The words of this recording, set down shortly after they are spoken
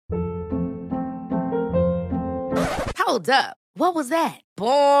Hold up. What was that?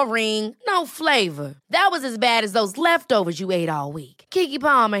 Boring. No flavor. That was as bad as those leftovers you ate all week. Keke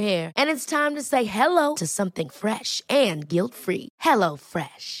Palmer here. And it's time to say hello to something fresh and guilt-free. Hello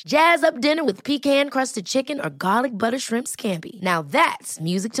Fresh. Jazz up dinner with pecan-crusted chicken or garlic butter shrimp scampi. Now that's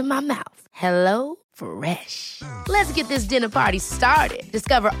music to my mouth. Hello Fresh. Let's get this dinner party started.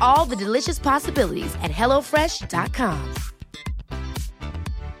 Discover all the delicious possibilities at hellofresh.com.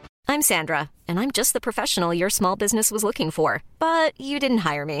 I'm Sandra, and I'm just the professional your small business was looking for. But you didn't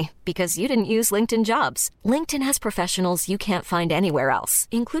hire me because you didn't use LinkedIn Jobs. LinkedIn has professionals you can't find anywhere else,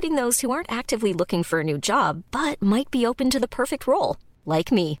 including those who aren't actively looking for a new job, but might be open to the perfect role,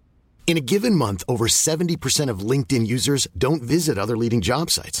 like me. In a given month, over 70% of LinkedIn users don't visit other leading job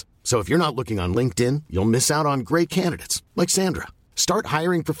sites. So if you're not looking on LinkedIn, you'll miss out on great candidates like Sandra. Start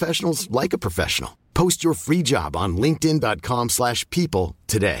hiring professionals like a professional. Post your free job on linkedin.com/people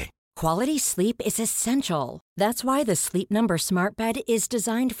today. Quality sleep is essential. That's why the Sleep Number Smart Bed is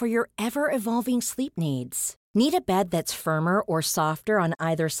designed for your ever-evolving sleep needs. Need a bed that's firmer or softer on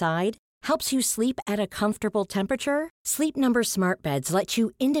either side? Helps you sleep at a comfortable temperature? Sleep Number Smart Beds let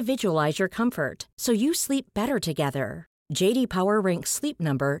you individualize your comfort, so you sleep better together. J.D. Power ranks Sleep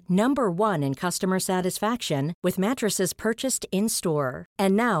Number number 1 in customer satisfaction with mattresses purchased in-store.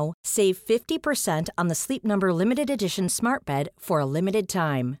 And now, save 50% on the Sleep Number Limited Edition Smart Bed for a limited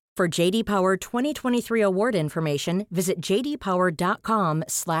time. For J.D. Power 2023 award information, visit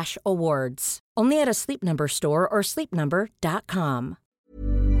jdpower.com/awards. Only at a Sleep Number store or sleepnumber.com.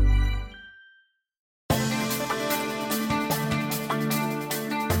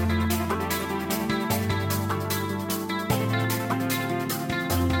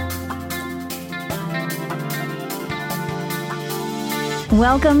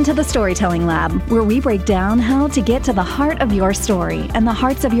 Welcome to the Storytelling Lab, where we break down how to get to the heart of your story and the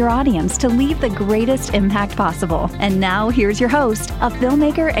hearts of your audience to leave the greatest impact possible. And now, here's your host, a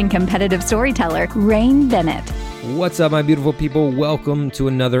filmmaker and competitive storyteller, Rain Bennett. What's up, my beautiful people? Welcome to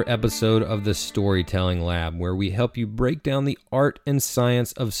another episode of the Storytelling Lab, where we help you break down the art and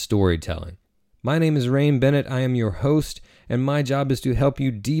science of storytelling. My name is Rain Bennett. I am your host, and my job is to help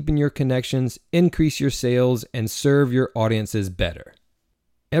you deepen your connections, increase your sales, and serve your audiences better.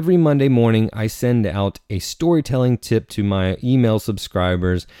 Every Monday morning, I send out a storytelling tip to my email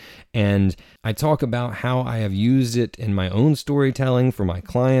subscribers, and I talk about how I have used it in my own storytelling for my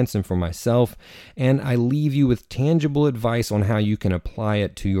clients and for myself, and I leave you with tangible advice on how you can apply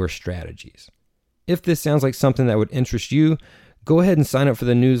it to your strategies. If this sounds like something that would interest you, go ahead and sign up for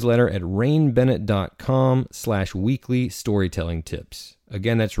the newsletter at rainbennett.com/weekly storytelling tips.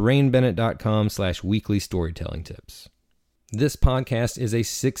 Again, that's rainbennett.com/weekly storytelling tips. This podcast is a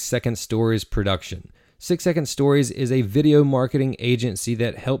 6 Second Stories production. 6 Second Stories is a video marketing agency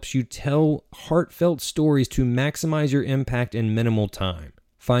that helps you tell heartfelt stories to maximize your impact in minimal time.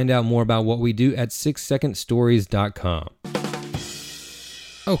 Find out more about what we do at 6secondstories.com.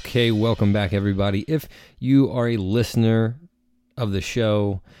 Okay, welcome back, everybody. If you are a listener of the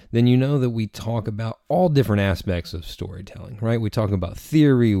show, then you know that we talk about all different aspects of storytelling, right? We talk about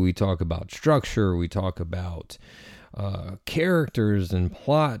theory, we talk about structure, we talk about characters and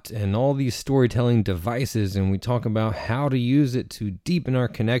plot and all these storytelling devices, and we talk about how to use it to deepen our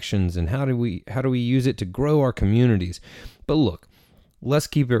connections and how do we use it to grow our communities. But look, let's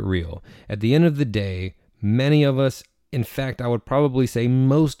keep it real. At the end of the day, many of us, in fact, I would probably say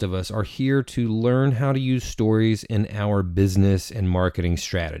most of us, are here to learn how to use stories in our business and marketing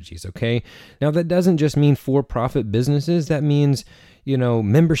strategies, okay? Now, that doesn't just mean for-profit businesses. That means,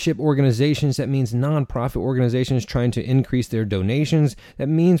 membership organizations. That means nonprofit organizations trying to increase their donations. That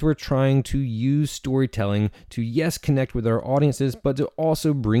means we're trying to use storytelling to, yes, connect with our audiences, but to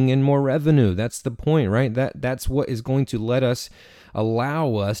also bring in more revenue. That's the point, right? That's what is going to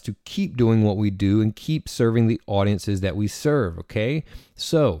allow us to keep doing what we do and keep serving the audiences that we serve, okay?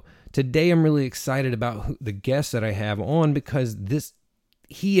 So today I'm really excited about the guest that I have on, because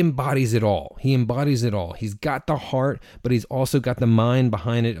he embodies it all. He embodies it all. He's got the heart, but he's also got the mind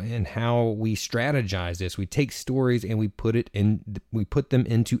behind it and how we strategize this. We take stories and we put them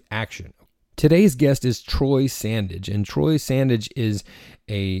into action. Today's guest is Troy Sandidge, and Troy Sandidge is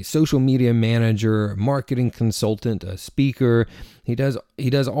a social media manager, marketing consultant, a speaker. He does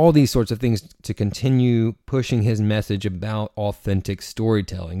all these sorts of things to continue pushing his message about authentic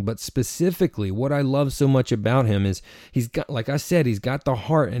storytelling. But specifically, what I love so much about him is he's got the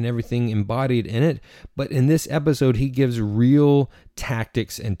heart and everything embodied in it. But in this episode, he gives real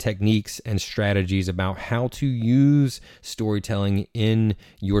tactics and techniques and strategies about how to use storytelling in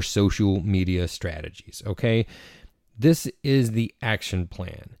your social media strategies, okay? This is the action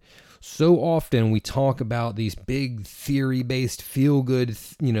plan. So often we talk about these big theory-based feel-good,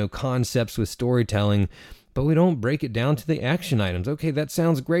 concepts with storytelling, but we don't break it down to the action items. Okay, that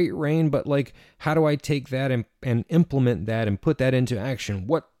sounds great, Rain, but like, how do I take that and implement that and put that into action?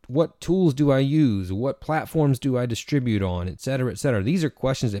 What tools do I use? What platforms do I distribute on, et cetera, et cetera? These are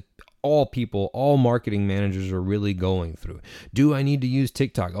questions that all marketing managers are really going through. Do I need to use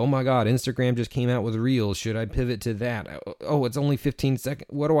TikTok? Oh my God, Instagram just came out with Reels. Should I pivot to that? Oh, it's only 15 seconds.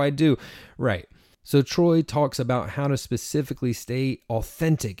 What do I do? Right. So Troy talks about how to specifically stay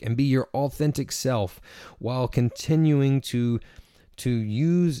authentic and be your authentic self while continuing to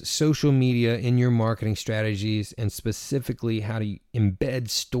use social media in your marketing strategies, and specifically how to embed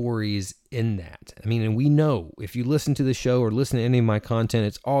stories in that. I mean, and we know if you listen to the show or listen to any of my content,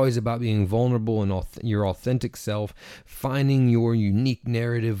 it's always about being vulnerable and your authentic self, finding your unique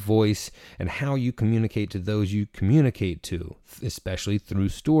narrative voice and how you communicate to those you communicate to, especially through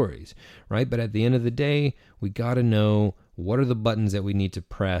stories, right? But at the end of the day, we got to know what are the buttons that we need to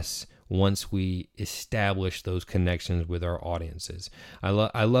press once we establish those connections with our audiences. I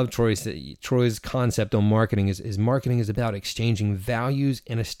love Troy's concept on marketing is marketing is about exchanging values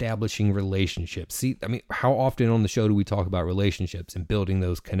and establishing relationships. See, I mean, how often on the show do we talk about relationships and building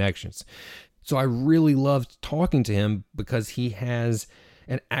those connections? So I really loved talking to him because he has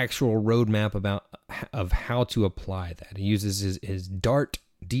an actual roadmap of how to apply that. He uses his DART,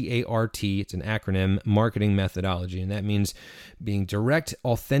 D-A-R-T, it's an acronym, marketing methodology, and that means being direct,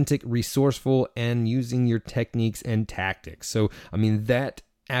 authentic, resourceful, and using your techniques and tactics. So, I mean, that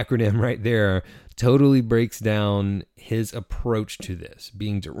acronym right there totally breaks down his approach to this.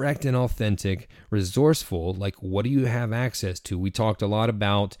 Being direct and authentic, resourceful, like what do you have access to? We talked a lot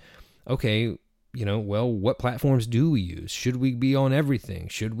about, okay, what platforms do we use? Should we be on everything?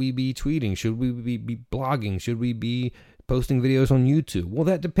 Should we be tweeting? Should we be blogging? Should we be posting videos on YouTube? Well,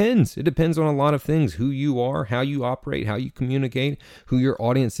 that depends. It depends on a lot of things: who you are, how you operate, how you communicate, who your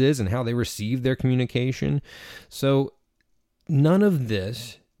audience is, and how they receive their communication. So none of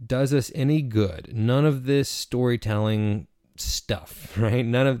this does us any good. None of this storytelling stuff, right?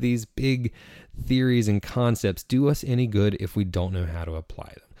 None of these big theories and concepts do us any good if we don't know how to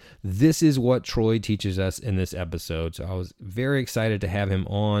apply them. This is what Troy teaches us in this episode. So I was very excited to have him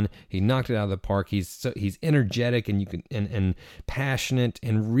on. He knocked it out of the park. He's energetic and passionate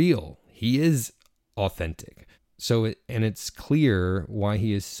and real. He is authentic. And it's clear why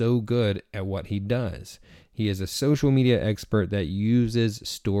he is so good at what he does. He is a social media expert that uses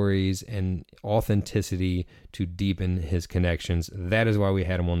stories and authenticity to deepen his connections. That is why we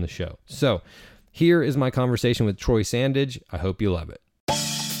had him on the show. So here is my conversation with Troy Sandidge. I hope you love it.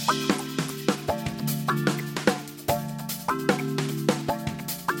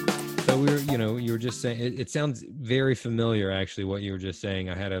 You were just saying, it sounds very familiar, actually, what you were just saying.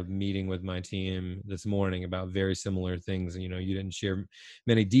 I had a meeting with my team this morning about very similar things. You didn't share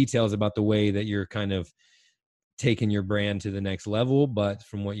many details about the way that you're kind of taking your brand to the next level, but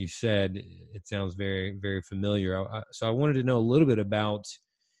from what you said, it sounds very, very familiar. So I wanted to know a little bit about,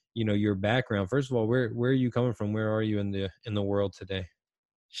 your background. First of all, where are you coming from? Where are you in the world today?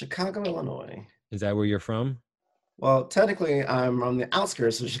 Chicago, Illinois. Is that where you're from? Well, technically, I'm on the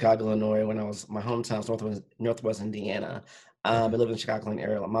outskirts of Chicago, Illinois. My hometown's Northwest Indiana. I lived in Chicagoland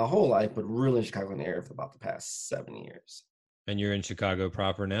area my whole life, but really in Chicagoland area for about the past 7 years. And you're in Chicago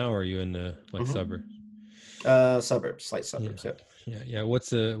proper now, or are you in the suburbs? Slight suburbs. Yeah. What's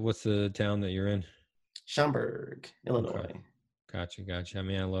the town that you're in? Schaumburg, Illinois. Okay. Gotcha. I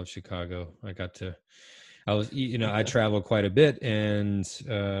mean, I love Chicago. I travel quite a bit, and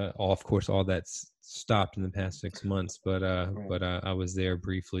of course, all that's stopped in the past 6 months. But I was there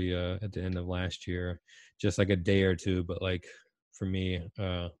briefly at the end of last year, just like a day or two. But like for me,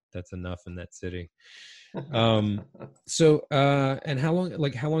 that's enough in that city. So and how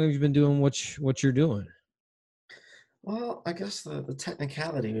long have you been doing what you're doing? Well, I guess the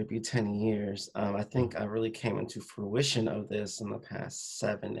technicality would be 10 years. I think I really came into fruition of this in the past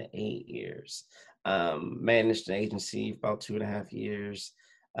 7 to 8 years. Managed an agency for about 2.5 years.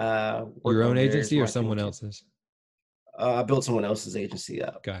 Your own agency or someone else's? I built someone else's agency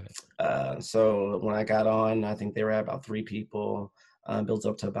up. Got it. So when I got on, I think they were at about 3 people. Built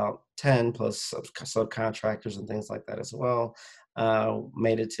up to about 10 plus subcontractors and things like that as well.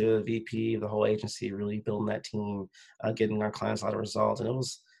 Made it to VP of the whole agency, really building that team, getting our clients a lot of results. And it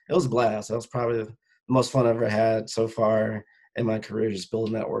was a blast. That was probably the most fun I've ever had so far in my career, just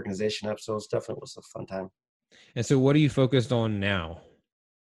building that organization up. So it definitely was a fun time. And so what are you focused on now?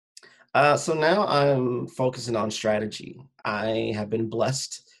 So now I'm focusing on strategy. I have been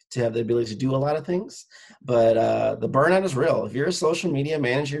blessed to have the ability to do a lot of things. But the burnout is real. If you're a social media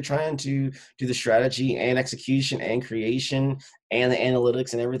manager trying to do the strategy and execution and creation and the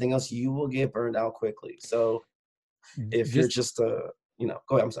analytics and everything else, you will get burned out quickly. So if you're just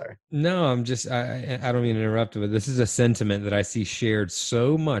go ahead, I'm sorry. No, I don't mean to interrupt, but this is a sentiment that I see shared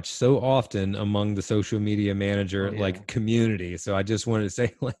so much, so often among the social media manager community. So I just wanted to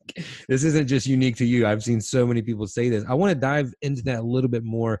say, this isn't just unique to you. I've seen so many people say this. I want to dive into that a little bit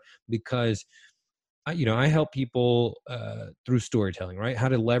more because I help people through storytelling, right? How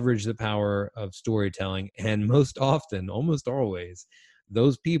to leverage the power of storytelling. And most often, almost always,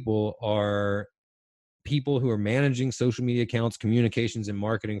 those people are people who are managing social media accounts, communications and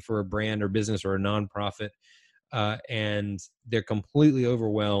marketing for a brand or business or a nonprofit. And they're completely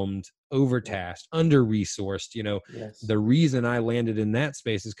overwhelmed, overtasked, under-resourced. Yes. The reason I landed in that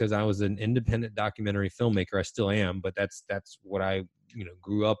space is because I was an independent documentary filmmaker. I still am, but that's what I,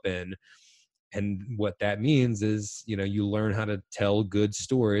 grew up in. And what that means is, you learn how to tell good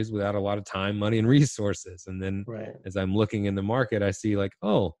stories without a lot of time, money, and resources. And then as I'm looking in the market, I see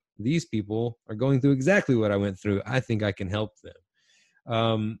these people are going through exactly what I went through. I think I can help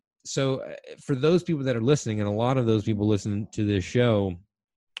them. So for those people that are listening, and a lot of those people listen to this show,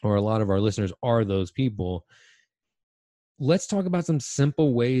 or a lot of our listeners are those people, let's talk about some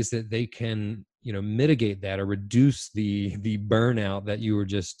simple ways that they can, mitigate that or reduce the burnout that you were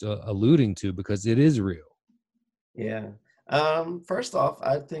just alluding to, because it is real. Yeah. First off,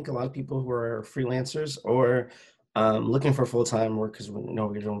 I think a lot of people who are freelancers or looking for full-time work, because we know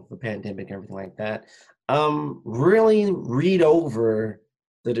we're dealing with the pandemic and everything like that, really read over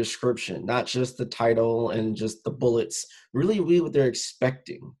the description, not just the title and just the bullets. Really read what they're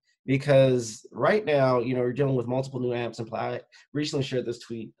expecting. Because right now, you're dealing with multiple new apps and I recently shared this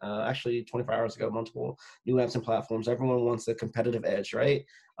tweet, actually 24 hours ago, multiple new apps and platforms. Everyone wants a competitive edge, right?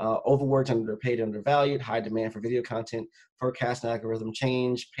 Overworked, underpaid, undervalued, high demand for video content, forecast and algorithm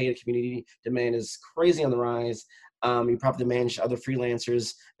change, paid community demand is crazy on the rise. You probably manage other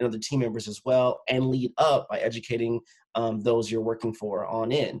freelancers and other team members as well, and lead up by educating those you're working for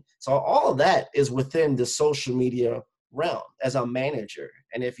on in. So all of that is within the social media realm as a manager.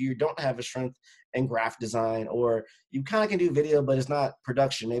 And if you don't have a strength in graphic design, or you kind of can do video but it's not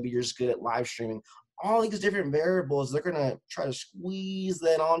production, maybe you're just good at live streaming, all these different variables, they're going to try to squeeze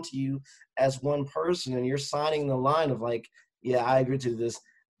that onto you as one person, and you're signing the line of yeah, I agree to this,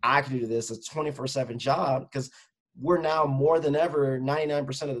 I can do this. It's a 24/7 job, because we're now more than ever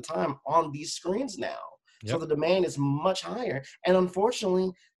 99% of the time on these screens now. Yep. So the demand is much higher, and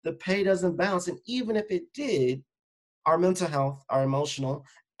unfortunately the pay doesn't bounce. And even if it did, our mental health, our emotional,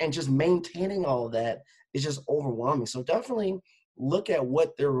 and just maintaining all of that is just overwhelming. So definitely look at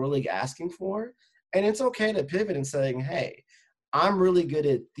what they're really asking for. And it's okay to pivot and saying, hey, I'm really good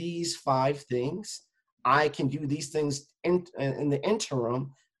at these 5 things. I can do these things in the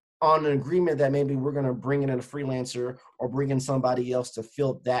interim on an agreement that maybe we're going to bring in a freelancer or bring in somebody else to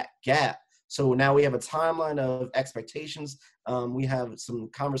fill that gap. So now we have a timeline of expectations. We have some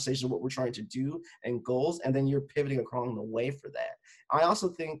conversation of what we're trying to do and goals, and then you're pivoting along the way for that. I also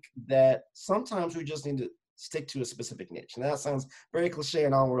think that sometimes we just need to stick to a specific niche. And that sounds very cliche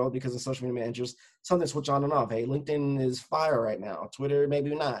in our world, because in social media managers, something switch on and off. Hey, LinkedIn is fire right now. Twitter,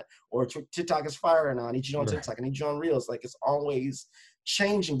 maybe not. Or TikTok is fire right now. I need you on TikTok. I need you on Reels. It's always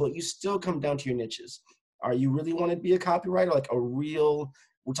changing, but you still come down to your niches. Are you really want to be a copywriter, a real,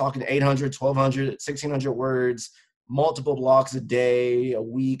 we're talking 800, 1200, 1600 words, multiple blocks a day, a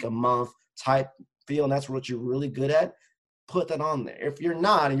week, a month type feel, and that's what you're really good at? Put that on there. If you're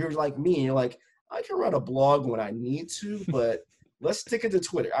not, and you're like me, you're like, I can write a blog when I need to, but let's stick it to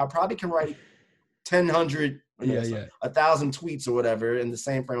Twitter. I probably can write 1,000 tweets or whatever in the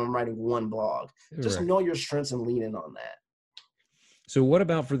same frame I'm writing one blog. Just know your strengths and lean in on that. So what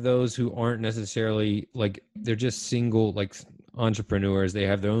about for those who aren't necessarily they're just single entrepreneurs? They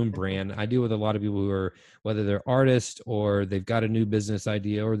have their own brand. I deal with a lot of people who are, whether they're artists or they've got a new business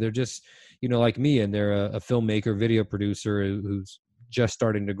idea, or they're just like me, and they're a filmmaker, video producer who's just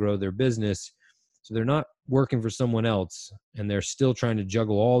starting to grow their business. So they're not working for someone else, and they're still trying to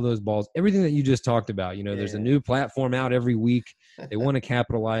juggle all those balls, everything that you just talked about. There's a new platform out every week. They want to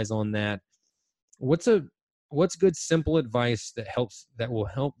capitalize on that. What's good, simple advice that will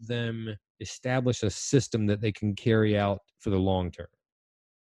help them establish a system that they can carry out for the long term?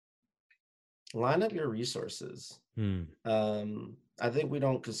 Line up your resources. I think we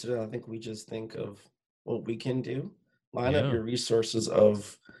don't consider, I think we just think of what we can do. Line up your resources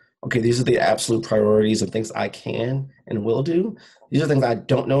of, okay, these are the absolute priorities of things I can and will do. These are things I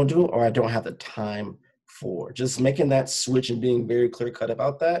don't know do, or I don't have the time for. Just making that switch and being very clear cut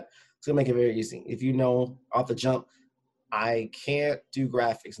about that, it's gonna make it very easy. If you know off the jump, I can't do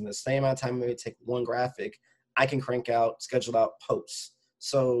graphics in the same amount of time it may take one graphic, I can crank out scheduled out posts.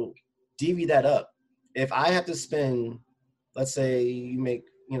 So divvy that up. If I have to spend, let's say you make,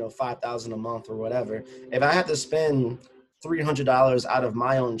 $5,000 a month or whatever, if I have to spend $300 out of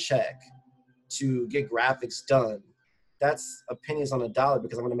my own check to get graphics done, that's pennies on a dollar,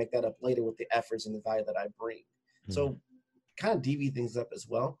 because I'm going to make that up later with the efforts and the value that I bring. Mm-hmm. So kind of DV things up as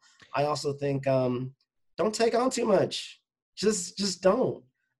well. I also think don't take on too much. Just don't.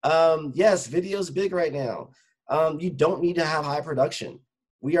 Yes, video's big right now. You don't need to have high production.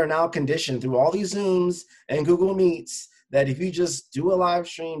 We are now conditioned through all these Zooms and Google Meets that if you just do a live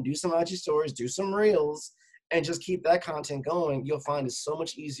stream, do some IG stories, do some reels, and just keep that content going, you'll find it's so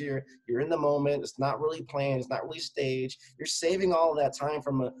much easier. You're in the moment. It's not really planned. It's not really staged. You're saving all of that time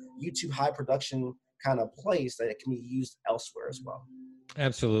from a YouTube high production kind of place that it can be used elsewhere as well.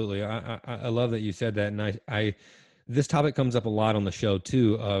 Absolutely. I love that you said that. And I this topic comes up a lot on the show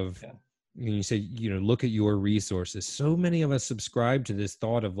too, of, you say, look at your resources. So many of us subscribe to this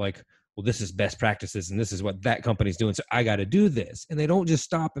thought of like, well, this is best practices and this is what that company's doing, so I got to do this. And they don't just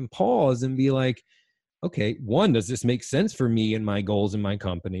stop and pause and be like, okay, one, does this make sense for me and my goals in my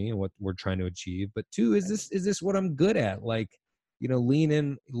company and what we're trying to achieve? But two, is this what I'm good at? Like, lean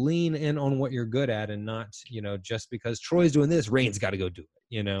in on what you're good at, and not, just because Troy's doing this, Rain's got to go do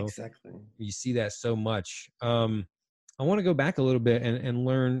it, Exactly. You see that so much. I want to go back a little bit and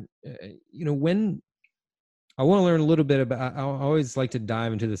learn, when I want to learn a little bit about, I always like to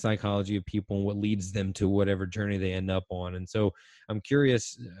dive into the psychology of people and what leads them to whatever journey they end up on. And so I'm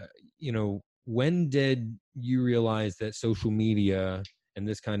curious, when did you realize that social media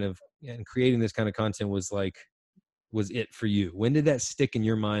and creating this kind of content was it for you? When did that stick in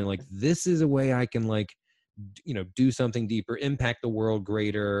your mind? Like, this is a way I can do something deeper, impact the world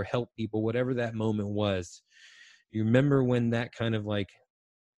greater, help people, whatever that moment was. You remember when that kind of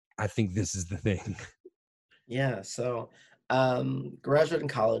I think this is the thing? Yeah. So, graduated in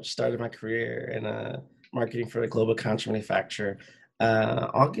college, started my career in marketing for a global contract manufacturer.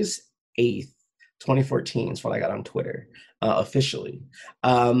 August 8th, 2014 is when I got on Twitter officially.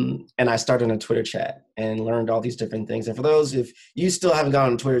 And I started in a Twitter chat and learned all these different things. And for those, if you still haven't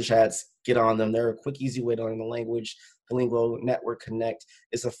gone on Twitter chats, get on them. They're a quick, easy way to learn the language, the lingo, network, connect.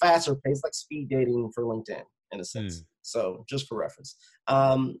 It's a faster pace, like speed dating for LinkedIn in a sense. So just for reference.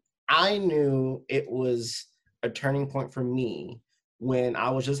 I knew it was a turning point for me when I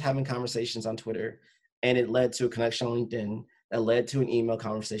was just having conversations on Twitter, and it led to a connection on LinkedIn, that led to an email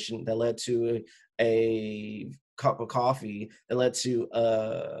conversation, that led to a cup of coffee, that led to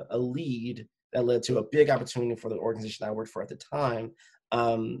a lead, that led to a big opportunity for the organization I worked for at the time.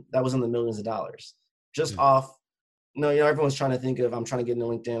 That was in the millions of dollars. Just off, everyone's trying to think of, I'm trying to get into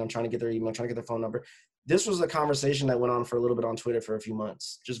LinkedIn, I'm trying to get their email, I'm trying to get their phone number. This was a conversation that went on for a little bit on Twitter for a few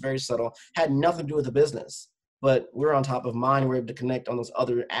months, just very subtle, had nothing to do with the business, but we're on top of mine. We're able to connect on those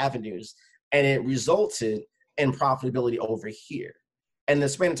other avenues, and it resulted in profitability over here. And the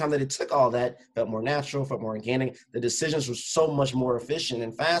span of time that it took all that felt more natural, felt more organic. The decisions were so much more efficient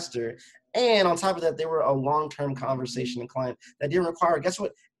and faster. And on top of that, they were a long-term conversation and client that didn't require, guess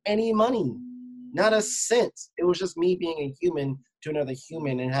what, any money, not a cent. It was just me being a human to another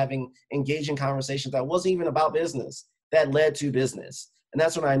human and having engaging conversations that wasn't even about business, that led to business. And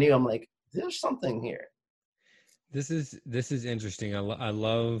that's when I knew, I'm like, there's something here. This is interesting. I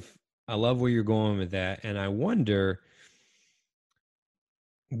love where you're going with that. And I wonder,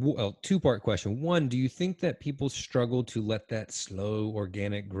 well, two-part question. One, do you think that people struggle to let that slow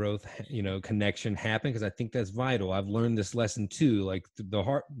organic growth, connection happen? Because I think that's vital. I've learned this lesson too, like the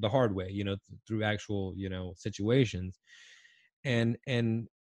hard way, through actual, situations. And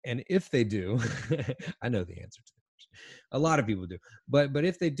if they do, I know the answer to the question. A lot of people do, but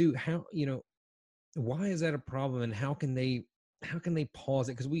if they do, how, why is that a problem, and how can they pause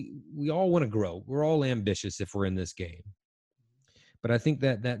it? Because we all want to grow. We're all ambitious if we're in this game. But I think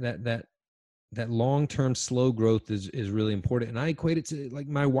that long-term slow growth is really important. And I equate it to like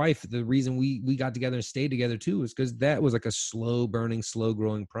my wife. The reason we got together and stayed together too is because that was like a slow burning, slow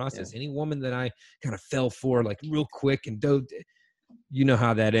growing process. Yeah. Any woman that I kind of fell for like real quick and dove, you know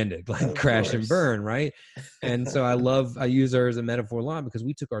how that ended, like crash and burn, right? And so I use her as a metaphor a lot, because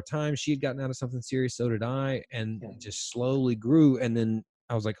we took our time. She had gotten out of something serious, so did I, and just slowly grew. And then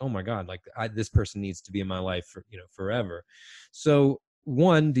I was like, oh my God, like this person needs to be in my life for, forever. So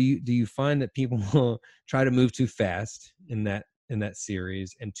one, do you find that people will try to move too fast in that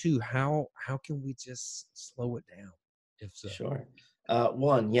series? And two, how can we just slow it down? If so. Sure.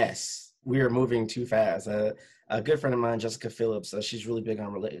 One, yes, we are moving too fast. A good friend of mine, Jessica Phillips, she's really big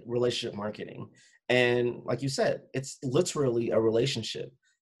on relationship marketing. And like you said, it's literally a relationship.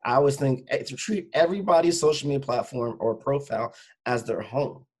 I always think to treat everybody's social media platform or profile as their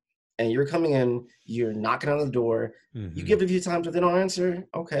home. And you're coming in, you're knocking on the door, you give it a few times, if they don't answer,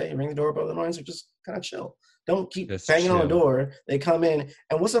 okay, ring the doorbell, they don't answer, just kind of chill. Don't keep Just banging on the chill. door. They come in,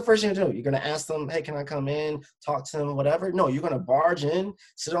 and what's the first thing to do? You're going to ask them, hey, can I come in, talk to them, whatever? No, you're going to barge in,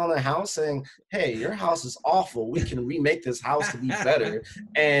 sit on the house saying, hey, your house is awful. We can remake this house to be better.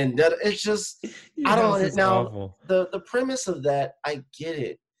 And it's just, Your I house don't is now, awful. the premise of that, I get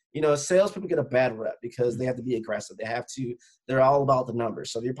it. You know, salespeople get a bad rep because they have to be aggressive. They're all about the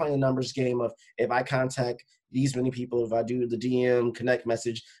numbers. So if you're playing the numbers game of, if I contact these many people, if I do the DM connect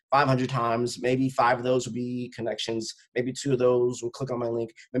message 500 times, maybe 5 of those will be connections, maybe 2 of those will click on my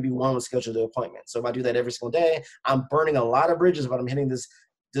link, maybe 1 will schedule the appointment. So if I do that every single day, I'm burning a lot of bridges, but I'm hitting this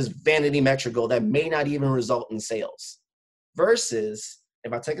vanity metric goal that may not even result in sales. Versus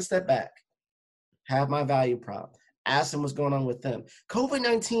if I take a step back, have my value prop, ask them what's going on with them.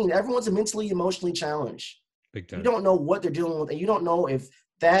 COVID-19, everyone's mentally, emotionally challenged. Big time. You don't know what they're dealing with, and you don't know if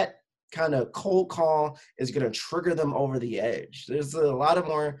that kind of cold call is going to trigger them over the edge. There's a lot of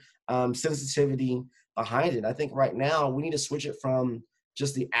more sensitivity behind it. I think right now we need to switch it from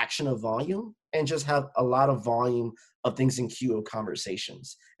just the action of volume and just have a lot of volume of things in queue of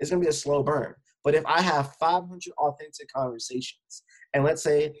conversations. It's going to be a slow burn. But if I have 500 authentic conversations, and let's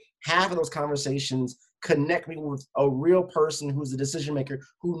say half of those conversations connect me with a real person who's a decision maker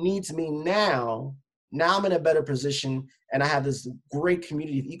who needs me now I'm in a better position, and I have this great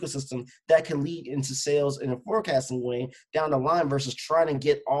community of ecosystem that can lead into sales in a forecasting way down the line versus trying to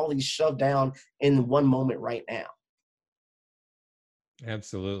get all these shoved down in one moment right now.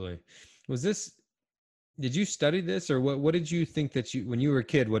 Absolutely. Did you study this, or what did you think that when you were a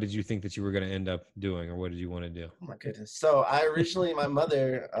kid, what did you think that you were going to end up doing, or what did you want to do? Oh my goodness. So I originally, my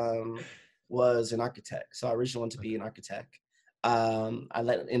mother was an architect. So I originally wanted to be an architect. I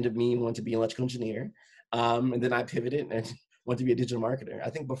ended up me wanting to be an electrical engineer. And then I pivoted and wanted to be a digital marketer. I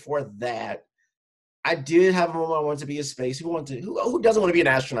think before that, I did have a moment I wanted to be in space. Who doesn't want to be an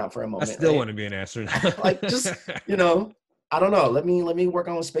astronaut for a I moment? still want to be an astronaut. Like, just, I don't know. Let me work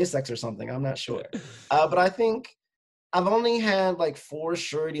on SpaceX or something. I'm not sure. But I think I've only had like 4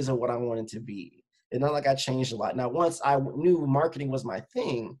 sureties of what I wanted to be. It's not like I changed a lot. Now, once I knew marketing was my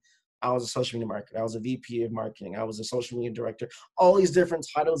thing, I was a social media marketer. I was a VP of marketing. I was a social media director. All these different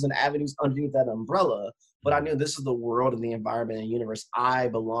titles and avenues underneath that umbrella. But I knew this is the world and the environment and universe I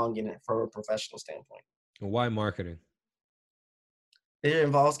belong in it from a professional standpoint. Why marketing? It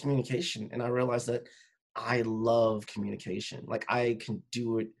involves communication. And I realized that I love communication. Like, I can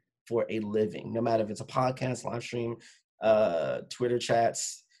do it for a living, no matter if it's a podcast, live stream, Twitter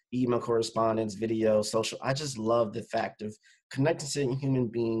chats, email correspondence, video, social. I just love the fact of connecting to a human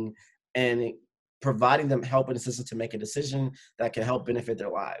being and providing them help and assistance to make a decision that can help benefit their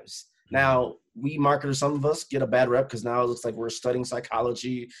lives. Now, we marketers, some of us get a bad rep because now it looks like we're studying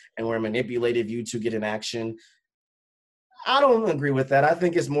psychology and we're manipulating you to get in action. I don't agree with that. I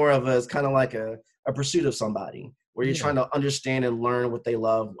think it's more of it's kind of like a pursuit of somebody where you're trying to understand and learn what they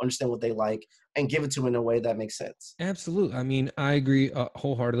love, understand what they like, and give it to them in a way that makes sense. Absolutely. I mean, I agree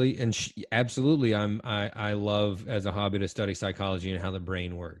wholeheartedly. And absolutely, I love as a hobby to study psychology and how the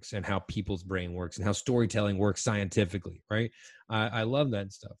brain works and how people's brain works and how storytelling works scientifically, right? I love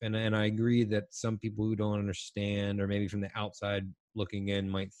that stuff. And I agree that some people who don't understand, or maybe from the outside looking in,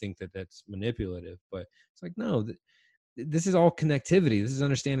 might think that that's manipulative, but it's like, no, this is all connectivity. This is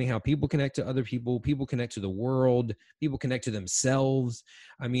understanding how people connect to other people connect to the world, people connect to themselves.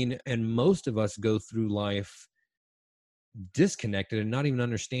 I mean, and most of us go through life disconnected and not even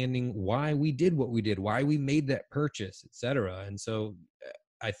understanding why we did what we did, why we made that purchase, etc. And so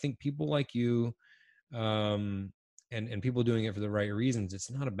I think people like you, and people doing it for the right reasons,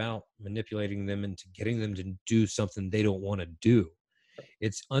 it's not about manipulating them into getting them to do something they don't want to do.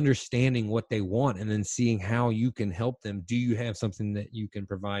 It's understanding what they want and then seeing how you can help them. Do you have something that you can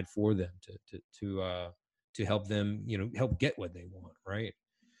provide for them to help them, help get what they want, right?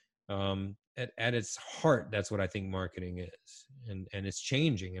 At its heart, that's what I think marketing is, and it's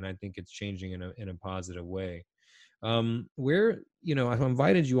changing, and I think it's changing in a positive way. Where, I've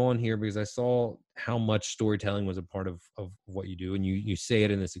invited you on here because I saw how much storytelling was a part of what you do, and you say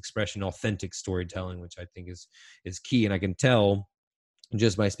it in this expression, authentic storytelling, which I think is key, and I can tell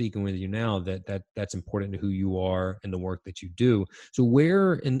just by speaking with you now that's important to who you are and the work that you do. So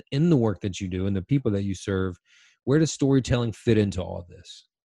where in the work that you do and the people that you serve, where does storytelling fit into all of this?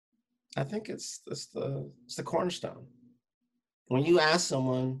 I think it's the cornerstone. when you ask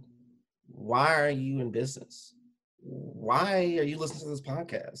someone, why are you in business? Why are you listening to this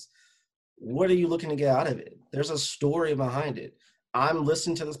podcast? What are you looking to get out of it? There's a story behind it. I'm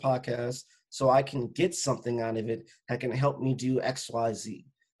listening to this podcast so I can get something out of it that can help me do X, Y, Z.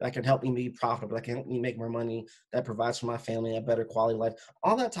 That can help me be profitable. That can help me make more money. That provides for my family a better quality of life.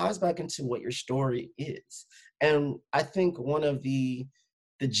 All that ties back into what your story is. And I think one of the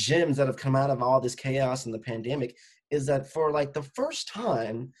gems that have come out of all this chaos and the pandemic is that for like the first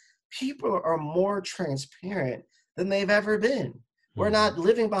time, people are more transparent than they've ever been. We're not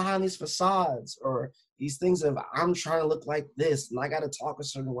living behind these facades or these things of I'm trying to look like this and I got to talk a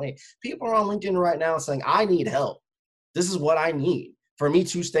certain way. People are on LinkedIn right now saying, I need help. This is what I need for me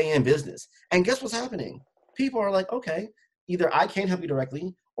to stay in business. And guess what's happening? People are like, okay, either I can't help you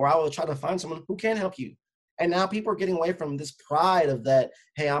directly or I will try to find someone who can help you. And now people are getting away from this pride of that,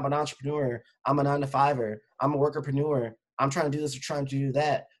 hey, I'm an entrepreneur, I'm a 9-to-5er, I'm a workerpreneur, I'm trying to do this or trying to do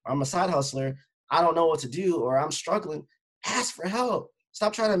that, or I'm a side hustler, I don't know what to do, or I'm struggling. Ask for help.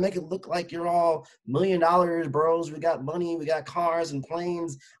 Stop trying to make it look like you're all $1 million bros. We got money, we got cars and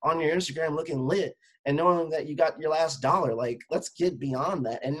planes on your Instagram looking lit and knowing that you got your last dollar. Like, let's get beyond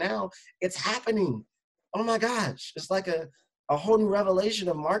that. And now it's happening. Oh my gosh. It's like a whole new revelation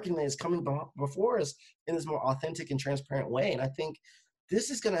of marketing that is coming before us in this more authentic and transparent way. And I think this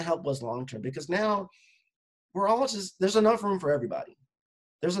is going to help us long term because now we're all just, there's enough room for everybody.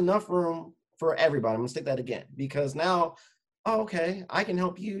 There's enough room for everybody. I'm going to stick that again because now, oh, okay, I can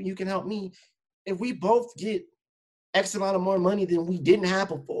help you. You can help me. If we both get X amount of more money than we didn't have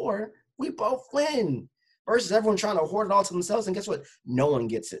before, we both win. Versus everyone trying to hoard it all to themselves. And guess what? No one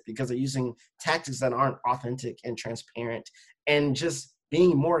gets it because they're using tactics that aren't authentic and transparent and just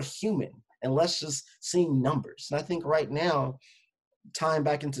being more human and less just seeing numbers. And I think right now, tying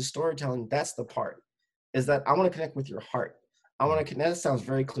back into storytelling, that's the part, is that I want to connect with your heart. I want to connect. That sounds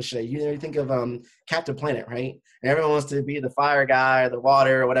very cliche. You know, you think of Captain Planet, right? And everyone wants to be the fire guy or the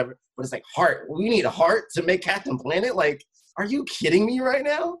water or whatever. But it's like heart. We need a heart to make Captain Planet? Like, are you kidding me right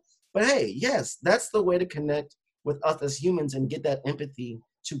now? But hey, yes, that's the way to connect with us as humans and get that empathy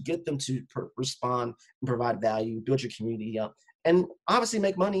to get them to respond and provide value, build your community up, and obviously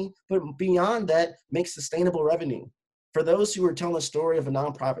make money. But beyond that, make sustainable revenue. For those who are telling the story of the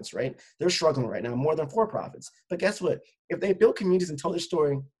nonprofits, right? They're struggling right now more than for-profits. But guess what? If they build communities and tell their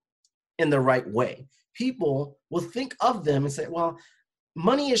story in the right way, people will think of them and say, well,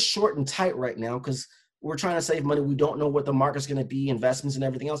 money is short and tight right now because we're trying to save money. We don't know what the market's going to be, investments and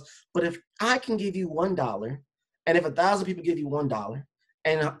everything else. But if I can give you $1, and if 1,000 people give you $1,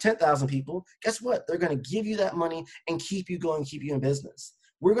 and 10,000 people, guess what? They're going to give you that money and keep you going, keep you in business.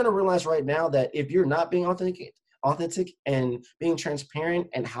 We're going to realize right now that if you're not being authentic and being transparent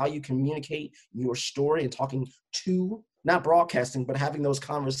and how you communicate your story and talking to, not broadcasting, but having those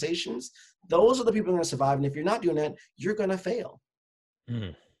conversations, those are the people who are going to survive. And if you're not doing that, you're going to fail.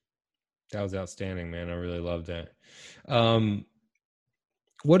 That was outstanding, man. I really love that.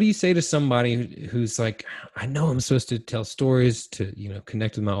 What do you say to somebody who's like, I know I'm supposed to tell stories to,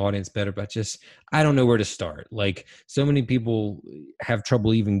 connect with my audience better, but I don't know where to start. Like, so many people have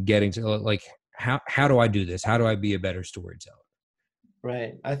trouble even getting to, like, how do I do this? How do I be a better storyteller?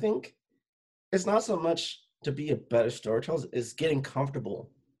 Right. I think it's not so much to be a better storyteller, it's getting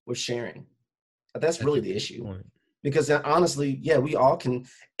comfortable with sharing. That's really the issue. Point. Because honestly, yeah, we all can,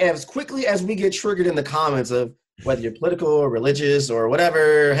 as quickly as we get triggered in the comments of whether you're political or religious or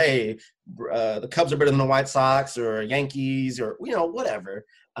whatever, hey, the Cubs are better than the White Sox or Yankees or, whatever.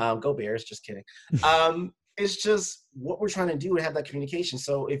 Go Bears, just kidding. It's just what we're trying to do to have that communication.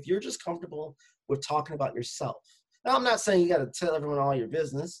 So if you're just comfortable with talking about yourself, now I'm not saying you got to tell everyone all your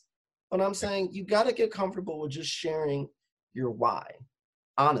business, but I'm saying you got to get comfortable with just sharing your why,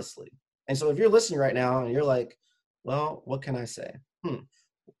 honestly. And so if you're listening right now and you're like, well, what can I say?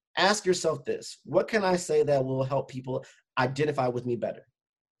 Ask yourself this. What can I say that will help people identify with me better?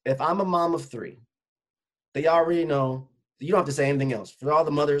 If I'm a mom of 3, they already know. You don't have to say anything else. For all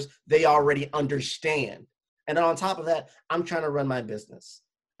the mothers, they already understand. And then on top of that, I'm trying to run my business.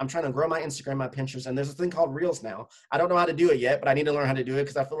 I'm trying to grow my Instagram, my Pinterest, and there's a thing called Reels now. I don't know how to do it yet, but I need to learn how to do it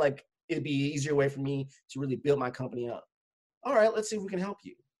because I feel like it'd be an easier way for me to really build my company up. All right, let's see if we can help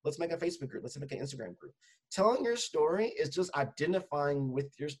you. Let's make a Facebook group. Let's make an Instagram group. Telling your story is just identifying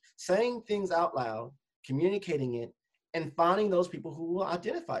with saying things out loud, communicating it, and finding those people who will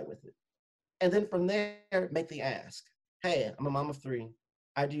identify with it. And then from there, make the ask. Hey, I'm a mom of 3.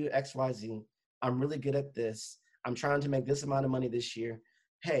 I do X, Y, Z. I'm really good at this. I'm trying to make this amount of money this year.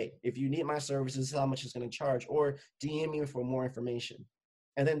 Hey, if you need my services, how much it's going to charge? Or DM me for more information.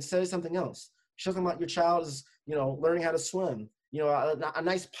 And then say something else. Something about your child is, learning how to swim. a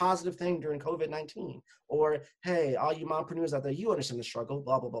nice positive thing during COVID-19, or, hey, all you mompreneurs out there, you understand the struggle,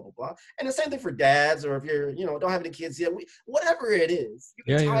 blah, blah, blah, blah, blah. And the same thing for dads, or if you're, don't have any kids yet, whatever it is,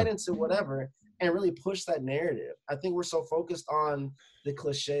 you can tie it into whatever and really push that narrative. I think we're so focused on the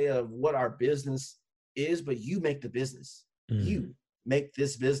cliche of what our business is, but you make the business. You make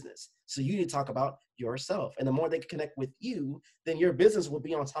this business. So you need to talk about yourself. And the more they can connect with you, then your business will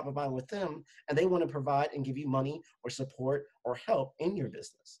be on top of mind with them. And they want to provide and give you money or support or help in your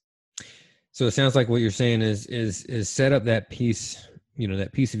business. So it sounds like what you're saying is set up that piece,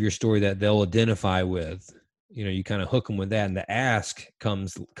 that piece of your story that they'll identify with. You kind of hook them with that, and the ask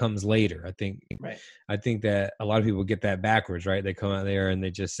comes later. I think that a lot of people get that backwards, right? They come out there and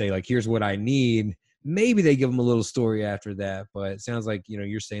they just say, like, here's what I need. Maybe they give them a little story after that, but it sounds like,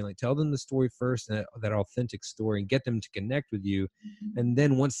 you're saying, like, tell them the story first, that authentic story, and get them to connect with you. And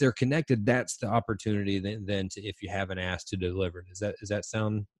then once they're connected, that's the opportunity then to, if you have an ask, to deliver. Does that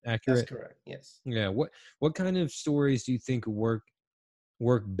sound accurate? That's correct. Yes. Yeah. What kind of stories do you think work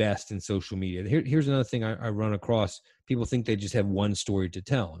best in social media? Here's another thing I run across. People think they just have one story to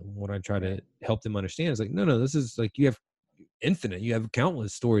tell. And what I try to help them understand is, like, no, this is, like, you have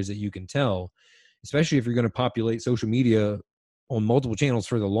countless stories that you can tell, especially if you're going to populate social media on multiple channels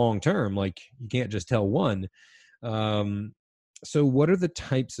for the long term. Like, you can't just tell one. So what are the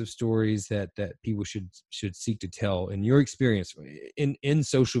types of stories that people should seek to tell, in your experience, in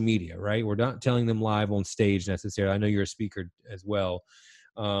social media, right? We're not telling them live on stage necessarily. I know you're a speaker as well.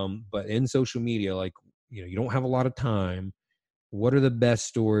 But in social media, like, you don't have a lot of time. What are the best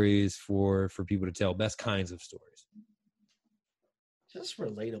stories for people to tell? Best kinds of stories? Just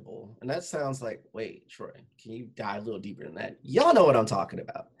relatable. And that sounds like, wait, Troy, can you dive a little deeper than that? Y'all know what I'm talking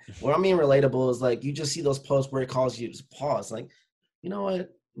about. What I mean relatable is, like, you just see those posts where it calls you to pause. Like, you know what?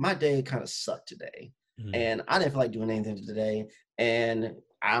 My day kind of sucked today. And I didn't feel like doing anything today. And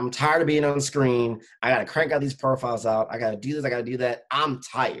I'm tired of being on screen. I got to crank out these profiles out. I got to do this. I got to do that. I'm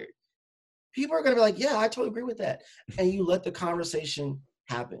tired. People are going to be like, yeah, I totally agree with that. And you let the conversation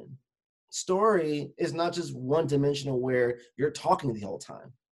happen. Story is not just one dimensional where you're talking the whole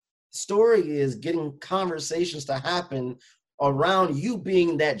time. Story is getting conversations to happen around you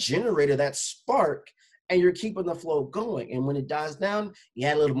being that generator, that spark, and you're keeping the flow going. And when it dies down, you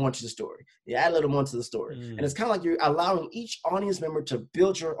add a little more to the story. And it's kind of like you're allowing each audience member to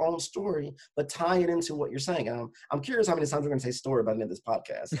build your own story, but tie it into what you're saying. I'm curious how many times we're going to say story by the end of this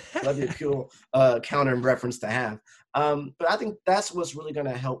podcast. That'd be a cool counter and reference to have. But I think that's what's really going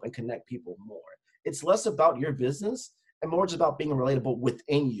to help and connect people more. It's less about your business and more just about being relatable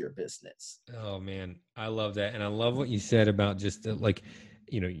within your business. Oh, man. I love that. And I love what you said about just like,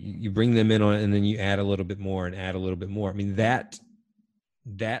 you bring them in on it, and then you add a little bit more and add a little bit more. I mean, that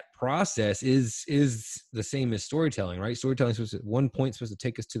process is the same as storytelling, right? Storytelling is at one point supposed to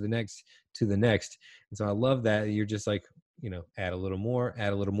take us to the next. And so I love that you're just like, add a little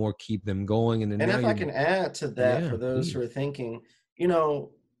more, keep them going. And then if I can add to that, for those who are thinking,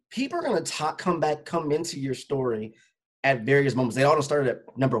 people are going to come into your story at various moments. They all start at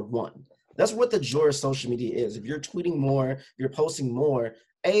number one. That's what the joy of social media is. If you're tweeting more, you're posting more,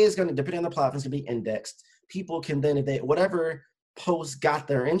 is going to, depending on the platform, it's going to be indexed. People can then, if they, whatever post got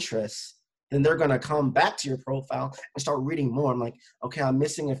their interest, then they're going to come back to your profile and start reading more. I'm like, okay, I'm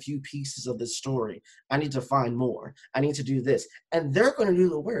missing a few pieces of this story. I need to find more. I need to do this. And they're going to do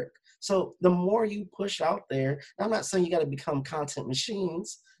the work. So the more you push out there, I'm not saying you got to become content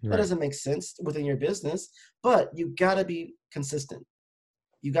machines. Right. That doesn't make sense within your business, but you got to be consistent.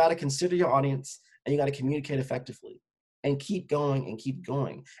 You got to consider your audience, and you got to communicate effectively and keep going and keep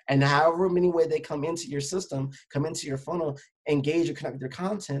going. And however many ways they come into your system, come into your funnel, engage or connect with your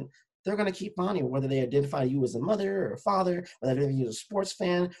content, they're going to keep on you, whether they identify you as a mother or a father, whether they identify you as a sports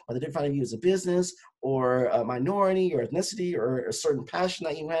fan, whether they identify you as a business or a minority or ethnicity or a certain passion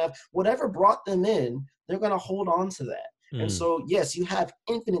that you have. Whatever brought them in, they're going to hold on to that. And so, yes, you have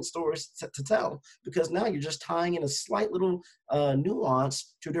infinite stories to tell, because now you're just tying in a slight little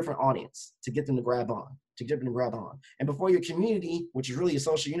nuance to a different audience to get them to grab on. And before your community, which is really a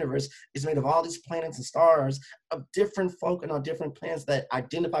social universe, is made of all these planets and stars of different folk and on different planets that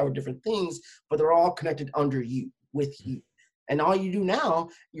identify with different things, but they're all connected under you, with you. And all you do now,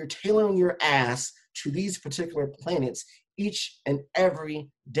 you're tailoring your ass to these particular planets each and every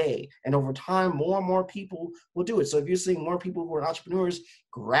day. And over time, more and more people will do it. So if you're seeing more people who are entrepreneurs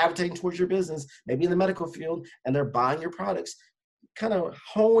gravitating towards your business, maybe in the medical field, and they're buying your products, kind of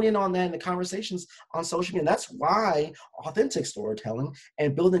hone in on that in the conversations on social media. And that's why authentic storytelling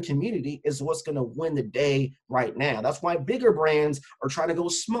and building community is what's going to win the day right now. That's why bigger brands are trying to go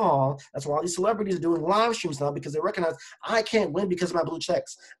small. That's why all these celebrities are doing live streams now, because they recognize I can't win because of my blue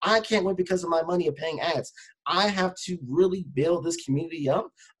checks. I can't win because of my money of paying ads. I have to really build this community up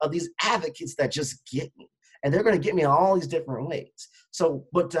of these advocates that just get me. And they're going to get me in all these different ways. So,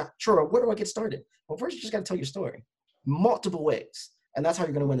 but Troy, where do I get started? Well, first you just got to tell your story multiple ways. And that's how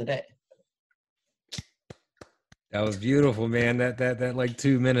you're going to win the day. That was beautiful, man. That like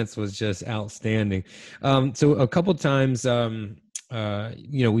 2 minutes was just outstanding. So a couple times,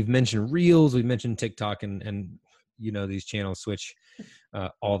 we've mentioned Reels, we've mentioned TikTok, and these channels switch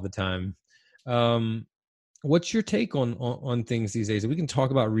all the time. What's your take on things these days? We can talk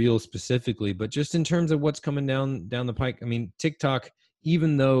about Reels specifically, but just in terms of what's coming down the pike. I mean, TikTok,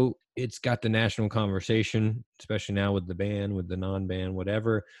 even though it's got the national conversation, especially now with the ban, with the non-ban,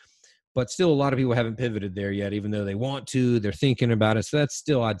 whatever, but still a lot of people haven't pivoted there yet, even though they want to, they're thinking about it. So that's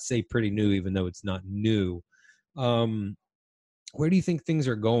still, I'd say, pretty new, even though it's not new. Where do you think things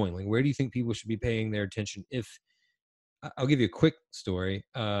are going? Like, where do you think people should be paying their attention? I'll give you a quick story,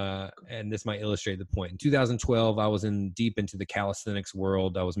 and this might illustrate the point. In 2012, I was deep into the calisthenics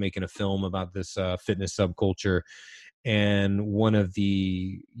world. I was making a film about this fitness subculture, and one of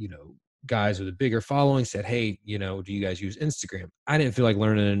the guys with a bigger following said, "Hey, do you guys use Instagram?" I didn't feel like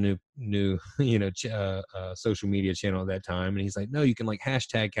learning a new social media channel at that time, and he's like, "No, you can like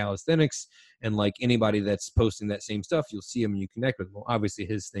hashtag calisthenics, and like anybody that's posting that same stuff, you'll see them and you connect with them." Well, obviously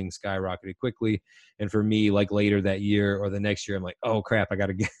his thing skyrocketed quickly, and for me, like later that year or the next year, I'm like, "Oh crap, I got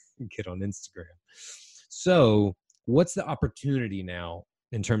to get on Instagram." So, what's the opportunity now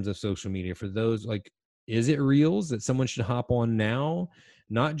in terms of social media for those? Like, is it Reels that someone should hop on now?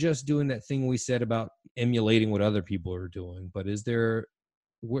 Not just doing that thing we said about emulating what other people are doing, but is there,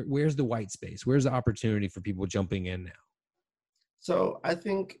 where's the white space? Where's the opportunity for people jumping in now? So I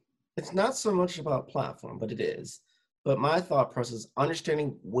think it's not so much about platform, but it is. But my thought process is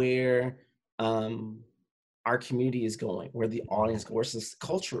understanding where our community is going, where the audience, where this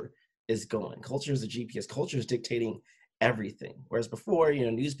culture is going. Culture is the GPS. Culture is dictating everything. Whereas before,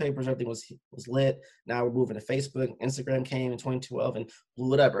 newspapers, everything was lit. Now we're moving to Facebook. Instagram came in 2012 and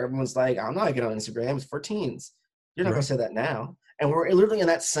blew it up. Everyone's like, I'm not getting on Instagram. It's for teens. You're not going to say that now. And we're literally in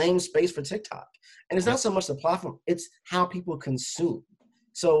that same space for TikTok. And it's not so much the platform, it's how people consume.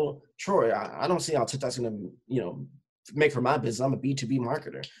 So Troy, I don't see how TikTok's going to, make for my business. I'm a B2B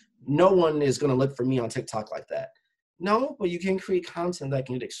marketer. No one is going to look for me on TikTok like that. No, but you can create content that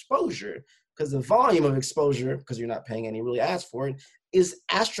can get exposure, because the volume of exposure, because you're not paying any really ads for it, is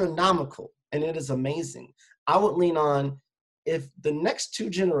astronomical, and it is amazing. I would lean on, if the next two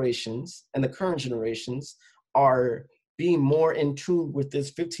generations and the current generations are being more in tune with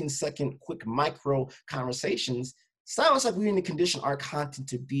this 15-second quick micro conversations, sounds like we need to condition our content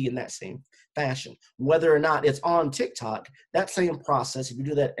to be in that same fashion. Whether or not it's on TikTok, that same process, if you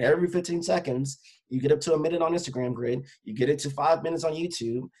do that every 15 seconds, you get up to a minute on Instagram Grid, you get it to 5 minutes on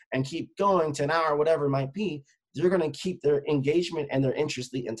YouTube, and keep going to an hour, whatever it might be, you're going to keep their engagement and their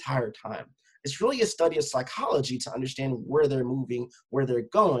interest the entire time. It's really a study of psychology to understand where they're moving, where they're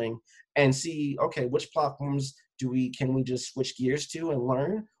going, and see, okay, which platforms can we just switch gears to and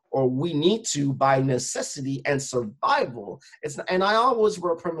learn, or we need to by necessity and survival. And I always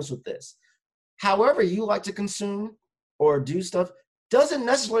were a premise with this. However you like to consume or do stuff doesn't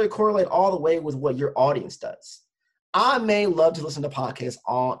necessarily correlate all the way with what your audience does. I may love to listen to podcasts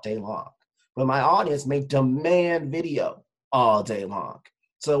all day long, but my audience may demand video all day long.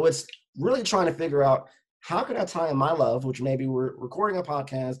 So it's really trying to figure out, how can I tie in my love, which maybe we're recording a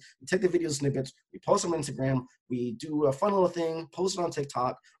podcast, we take the video snippets, we post them on Instagram, we do a fun little thing, post it on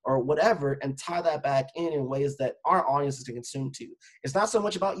TikTok or whatever, and tie that back in ways that our audience can consume too. It's not so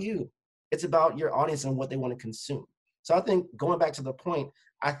much about you. It's about your audience and what they want to consume. So I think, going back to the point,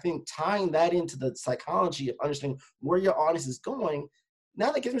 I think tying that into the psychology of understanding where your audience is going,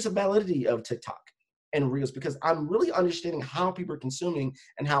 now that gives me some validity of TikTok and Reels, because I'm really understanding how people are consuming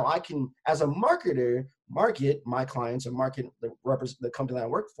and how I can, as a marketer, market my clients or market the company that I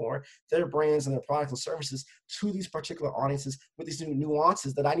work for, their brands and their products and services to these particular audiences with these new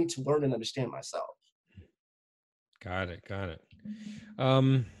nuances that I need to learn and understand myself. Got it.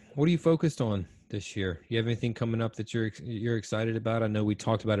 What are you focused on this year? You have anything coming up that you're excited about? I know we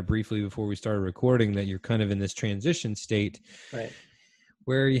talked about it briefly before we started recording, that you're kind of in this transition state. Right.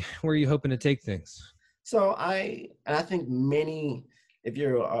 Where are you hoping to take things? So I think if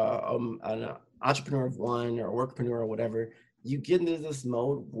you're an entrepreneur of one or a workpreneur or whatever, you get into this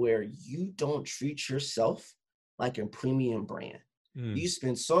mode where you don't treat yourself like a premium brand. You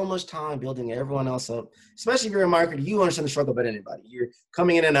spend so much time building everyone else up, especially if you're a marketer. You understand the struggle better than anybody. You're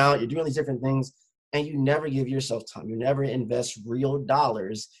coming in and out, you're doing these different things, and you never give yourself time. You never invest real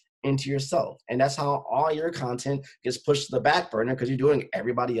dollars into yourself. And that's how all your content gets pushed to the back burner, because you're doing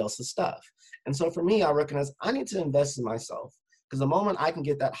everybody else's stuff. And so for me, I recognize I need to invest in myself, because the moment I can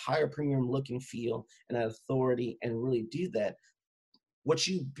get that higher premium look and feel and that authority and really do that, what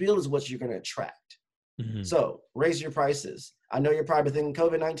you build is what you're going to attract. So raise your prices. I know you're probably thinking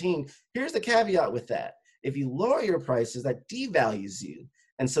COVID-19. Here's the caveat with that. If you lower your prices, that devalues you.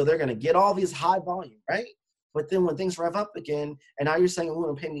 And so they're going to get all these high volume, right? But then when things rev up again, and now you're saying, oh,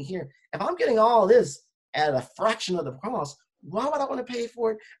 I'm paying me here. If I'm getting all this at a fraction of the cost, why would I want to pay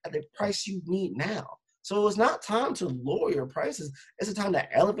for it at the price you need now? So it's not time to lower your prices. It's a time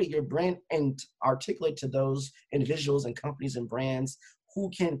to elevate your brand and articulate to those individuals and companies and brands who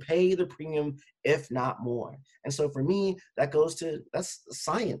can pay the premium, if not more. And so for me, that's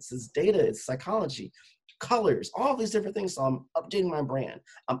science, it's data, it's psychology, colors, all these different things. So I'm updating my brand.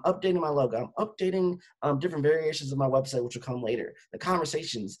 I'm updating my logo. I'm updating different variations of my website, which will come later. The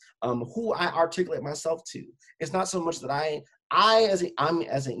conversations, who I articulate myself to. It's not so much that I'm as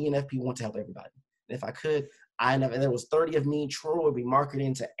an ENFP want to help everybody. And if I could, there was 30 of me, Troy would be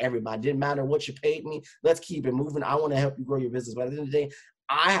marketing to everybody. Didn't matter what you paid me. Let's keep it moving. I want to help you grow your business. But at the end of the day,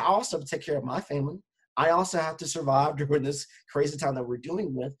 I also have to take care of my family. I also have to survive during this crazy time that we're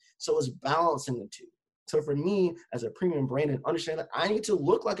dealing with. So it's balancing the two. So for me, as a premium brand, and understand that I need to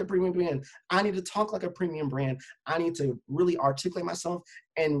look like a premium brand. I need to talk like a premium brand. I need to really articulate myself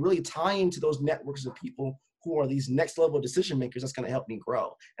and really tie into those networks of people who are these next level decision makers that's going to help me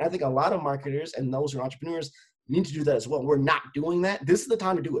grow. And I think a lot of marketers and those who are entrepreneurs need to do that as well. We're not doing that. This is the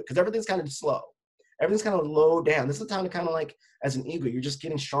time to do it, because everything's kind of slow. Everything's kind of low down. This is the time to kind of like, as an eagle, you're just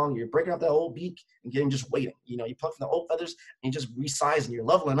getting stronger. You're breaking out that old beak and just waiting. You pluck from the old feathers and you're just resizing. You're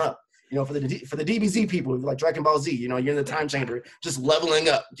leveling up. For the DBZ people, like Dragon Ball Z, you're in the time chamber, just leveling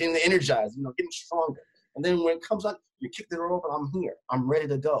up, getting energized, getting stronger. And then when it comes up, you kick the door open. I'm here. I'm ready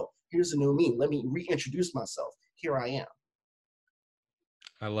to go. Here's a new me. Let me reintroduce myself. Here I am.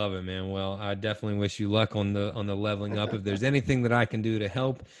 I love it, man. Well, I definitely wish you luck on the leveling up. If there's anything that I can do to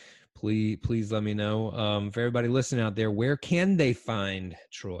help, please let me know. For everybody listening out there, where can they find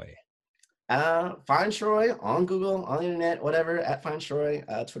Troy? Find Troy on Google, on the internet, whatever, at Find Troy,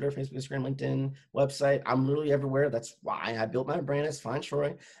 Twitter, Facebook, Instagram, LinkedIn, website. I'm literally everywhere. That's why I built my brand as Find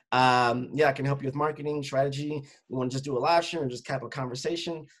Troy. I can help you with marketing, strategy. You want to just do a live stream or just have a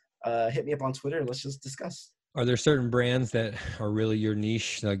conversation, hit me up on Twitter and let's just discuss. Are there certain brands that are really your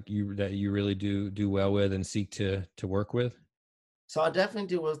niche, that you really do well with and seek to work with? So I definitely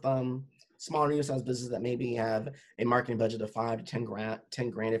deal with small and medium-sized businesses that maybe have a marketing budget of $5 to 10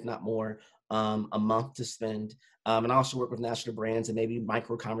 grand, if not more, a month to spend. And I also work with national brands and maybe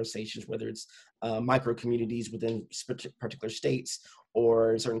micro conversations, whether it's micro communities within particular states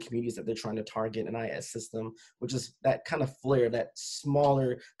or certain communities that they're trying to target, and I assist them, which is that kind of flair, that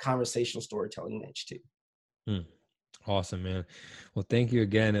smaller conversational storytelling niche too. Awesome, man. Well, thank you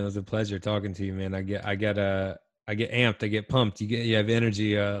again. It was a pleasure talking to you, man. I get amped, I get pumped. You have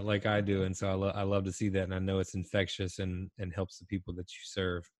energy like I do, and so I love to see that, and I know it's infectious and helps the people that you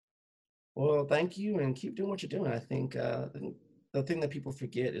serve. Well, thank you, and keep doing what you're doing. I think the thing that people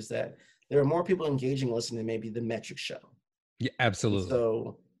forget is that there are more people engaging and listening than maybe the metrics show. Yeah, absolutely.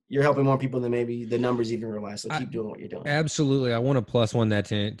 So you're helping more people than maybe the numbers even realize. So keep doing what you're doing. Absolutely. I want to plus one that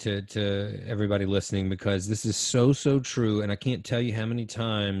to everybody listening, because this is so true. And I can't tell you how many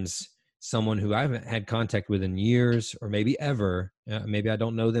times someone who I haven't had contact with in years or maybe ever, maybe I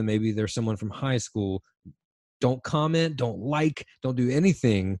don't know them, maybe they're someone from high school, don't comment, don't like, don't do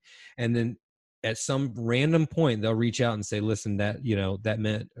anything. And then at some random point, they'll reach out and say, listen, that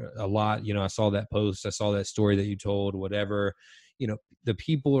meant a lot. I saw that post, I saw that story that you told, whatever. The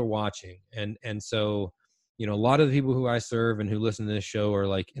people are watching. And so, a lot of the people who I serve and who listen to this show are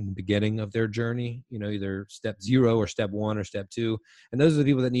like in the beginning of their journey, either step 0 or step 1 or step 2. And those are the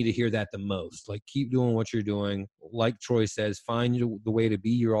people that need to hear that the most. Like, keep doing what you're doing. Like Troy says, find the way to be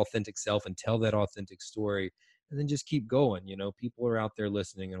your authentic self and tell that authentic story. And then just keep going. People are out there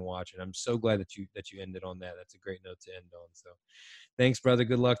listening and watching. I'm so glad that you ended on that. That's a great note to end on. So thanks, brother.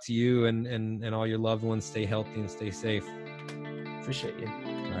 Good luck to you and all your loved ones. Stay healthy and stay safe. Appreciate you.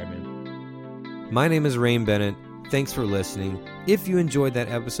 All right, man. My name is Rain Bennett. Thanks for listening. If you enjoyed that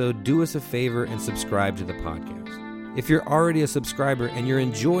episode, do us a favor and subscribe to the podcast. If you're already a subscriber and you're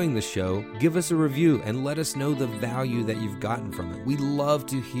enjoying the show, give us a review and let us know the value that you've gotten from it. We love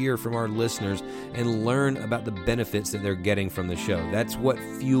to hear from our listeners and learn about the benefits that they're getting from the show. That's what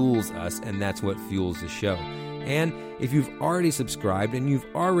fuels us, and that's what fuels the show. And if you've already subscribed and you've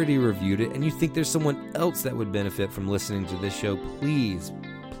already reviewed it and you think there's someone else that would benefit from listening to this show, please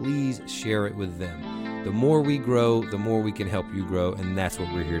share it with them. The more we grow, the more we can help you grow, and that's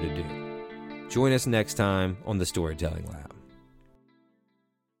what we're here to do. Join us next time on the Storytelling Lab.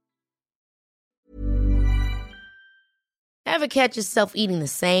 Ever catch yourself eating the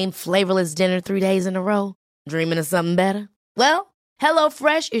same flavorless dinner 3 days in a row? Dreaming of something better? Well,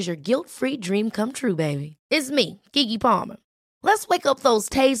 HelloFresh is your guilt-free dream come true, baby. It's me, Keke Palmer. Let's wake up those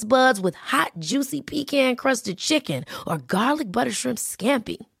taste buds with hot, juicy pecan-crusted chicken or garlic butter shrimp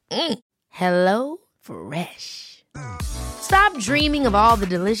scampi. Hello Fresh. Stop dreaming of all the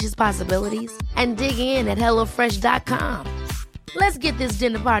delicious possibilities and dig in at HelloFresh.com. Let's get this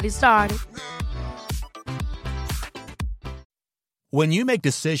dinner party started. When you make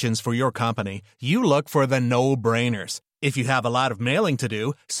decisions for your company, you look for the no-brainers. If you have a lot of mailing to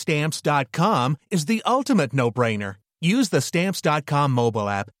do, Stamps.com is the ultimate no-brainer. Use the Stamps.com mobile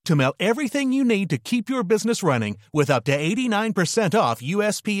app to mail everything you need to keep your business running with up to 89% off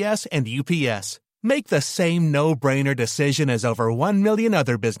USPS and UPS. Make the same no-brainer decision as over 1 million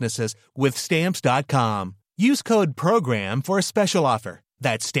other businesses with Stamps.com. Use code PROGRAM for a special offer.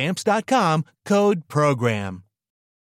 That's Stamps.com, code PROGRAM.